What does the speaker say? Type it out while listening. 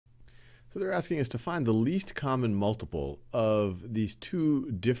So they're asking us to find the least common multiple of these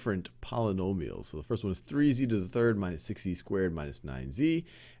two different polynomials. So the first one is 3z to the third minus 6z squared minus 9z.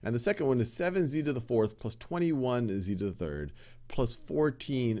 And the second one is 7z to the fourth plus 21z to the third plus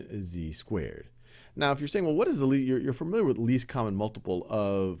 14z squared. Now, if you're saying, well, what is the you're familiar with least common multiple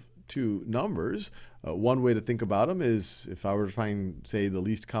of two numbers. One way to think about them is if I were to find, say, the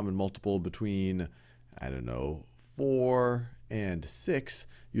least common multiple between, I don't know, 4 and 6,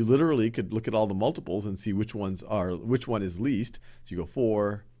 you literally could look at all the multiples and see which one is least. So you go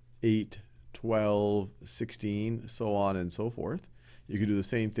 4, 8, 12, 16, so on and so forth. You could do the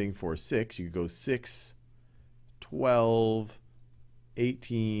same thing for 6. You could go 6, 12,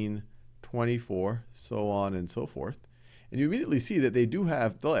 18, 24, so on and so forth. And you immediately see that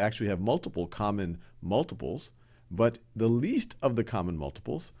they'll actually have multiple common multiples, but the least of the common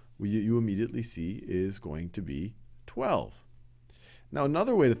multiples you immediately see is going to be 12. Now,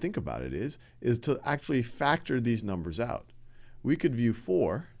 another way to think about it is to actually factor these numbers out. You could view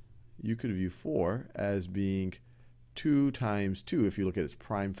 4 as being 2 times 2 if you look at its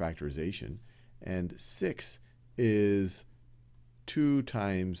prime factorization, and 6 is 2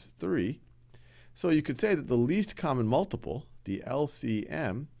 times 3. So you could say that the least common multiple, the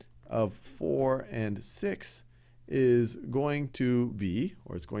LCM of 4 and 6, is going to be,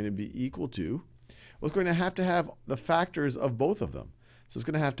 or it's going to be equal to, well, it's going to have the factors of both of them. So it's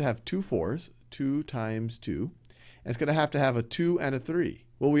going to have 2 4s, 2 times 2, and it's going to have a 2 and a 3.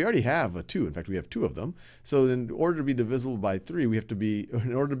 Well, we already have a 2. In fact, we have 2 of them. So in order to be divisible by 3,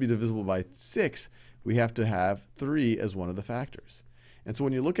 in order to be divisible by 6, we have to have 3 as one of the factors. And so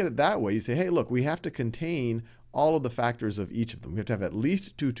when you look at it that way, you say, hey, look, we have to contain all of the factors of each of them. We have to have at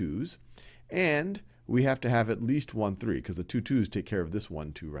least 2 2's, and we have to have at least 1 3, because the 2 2's take care of this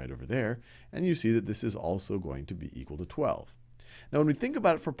 1 2 right over there. And you see that this is also going to be equal to 12. Now, when we think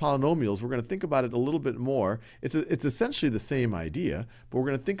about it for polynomials, we're going to think about it a little bit more. It's essentially the same idea, but we're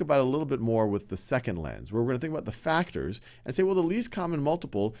going to think about it a little bit more with the second lens, where we're going to think about the factors and say, well, the least common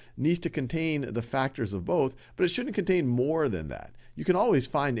multiple needs to contain the factors of both, but it shouldn't contain more than that. You can always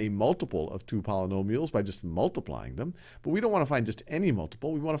find a multiple of two polynomials by just multiplying them, but we don't want to find just any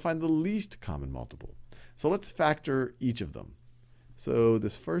multiple. We want to find the least common multiple. So let's factor each of them. So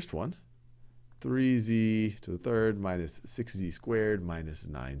this first one, 3z to the third minus 6z squared minus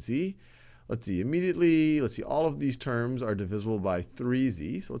 9z. Let's see, all of these terms are divisible by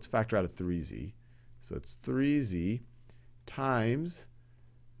 3z. So let's factor out a 3z. So it's 3z times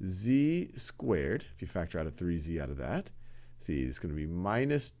z squared, if you factor out a 3z out of that. See, it's going to be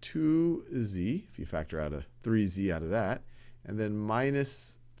minus 2z, if you factor out a 3z out of that, and then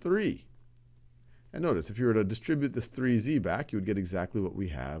minus 3. And notice, if you were to distribute this 3z back, you would get exactly what we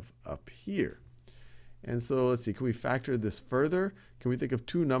have up here. And so let's see, can we factor this further? Can we think of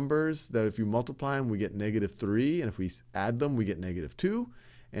two numbers that if you multiply them, we get -3, and if we add them, we get -2.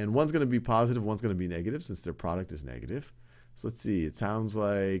 And one's going to be positive, one's going to be negative, since their product is negative. So let's see, it sounds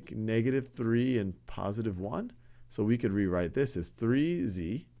like -3 and +1. So we could rewrite this as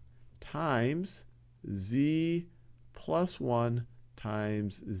 3z times z plus 1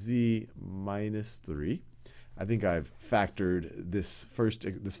 times z minus 3. I think I've factored this first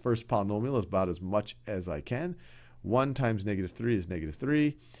polynomial as about as much as I can. 1 times -3 is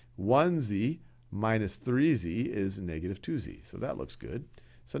 -3. 1z minus 3z is -2z. So that looks good.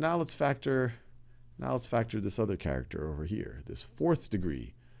 So now let's factor this other character over here, this 4th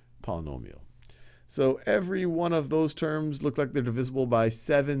degree polynomial. So every one of those terms look like they're divisible by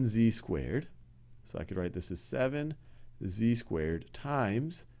 7z squared. So I could write this as 7z squared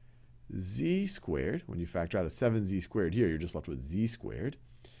times z squared. When you factor out a 7z squared here, you're just left with z squared.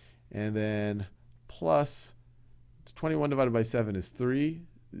 And then plus 21 divided by 7 is 3.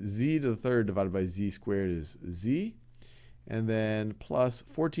 Z to the third divided by z squared is z. And then plus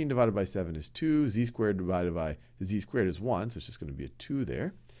 14 divided by 7 is 2. Z squared divided by z squared is 1. So it's just going to be a 2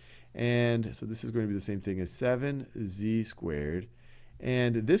 there. And so this is going to be the same thing as 7z squared.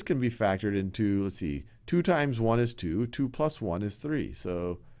 And this can be factored into, let's see, 2 times 1 is 2. 2 plus 1 is 3.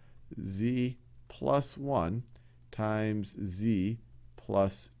 So z plus 1 times z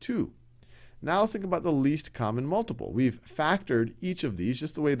plus 2. Now let's think about the least common multiple. We've factored each of these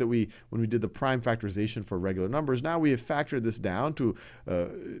just the way that when we did the prime factorization for regular numbers. Now we have factored this down to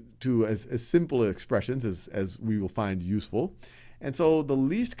as simple expressions as we will find useful. And so the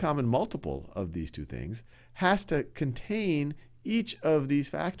least common multiple of these two things has to contain each of these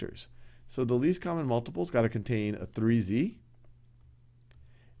factors. So the least common multiple's got to contain a 3z.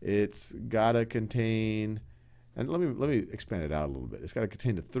 It's got to contain, and let me expand it out a little bit. It's got to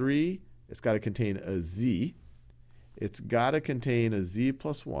contain a 3. It's got to contain a z. It's got to contain a z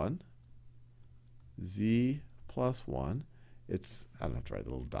plus 1. z plus 1. I don't have to write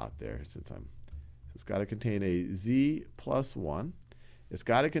the little dot there it's got to contain a z plus 1. It's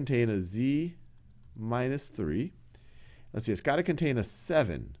got to contain a z minus 3. Let's see, it's got to contain a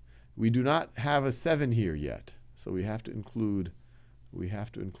 7. We do not have a 7 here yet, so we have to include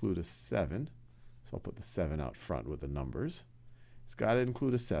a 7. So I'll put the 7 out front with the numbers. It's got to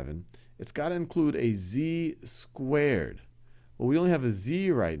include a 7. It's got to include a z squared. Well, we only have a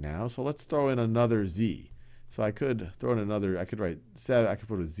z right now, so let's throw in another z. So I could throw in another, I could write 7, I could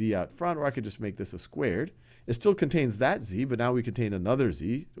put a z out front, or I could just make this a squared. It still contains that z, but now we contain another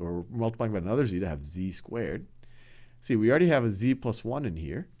z, or multiplying by another z to have z squared. See, we already have a z plus 1 in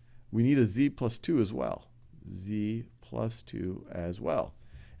here. We need a z plus 2 as well. Z plus 2 as well.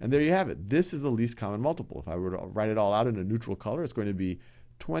 And there you have it. This is the least common multiple. If I were to write it all out in a neutral color, it's going to be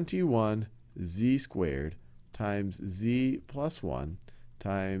 21z squared times z plus 1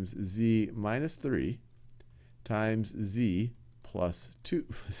 times z minus 3 times z plus 2.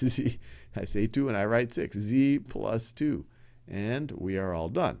 I say 2 and I write 6. Z plus 2. And we are all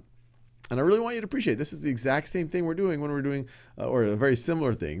done. And I really want you to appreciate this is the exact same thing we're doing when we're doing, or a very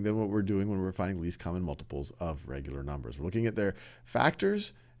similar thing than what we're doing when we're finding least common multiples of regular numbers. We're looking at their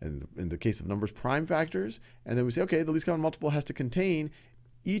factors, and in the case of numbers, prime factors, and then we say, okay, the least common multiple has to contain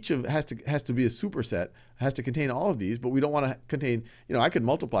has to be a superset, has to contain all of these, but we don't want to contain, I could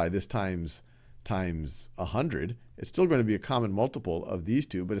multiply this times 100. It's still going to be a common multiple of these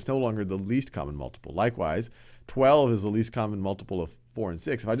two, but it's no longer the least common multiple. Likewise, 12 is the least common multiple of 4 and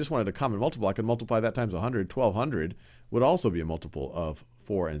 6. If I just wanted a common multiple, I could multiply that times 100. 1200 would also be a multiple of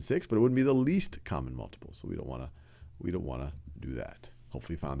 4 and 6, but it wouldn't be the least common multiple. So we don't want to do that.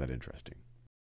 Hopefully you found that interesting.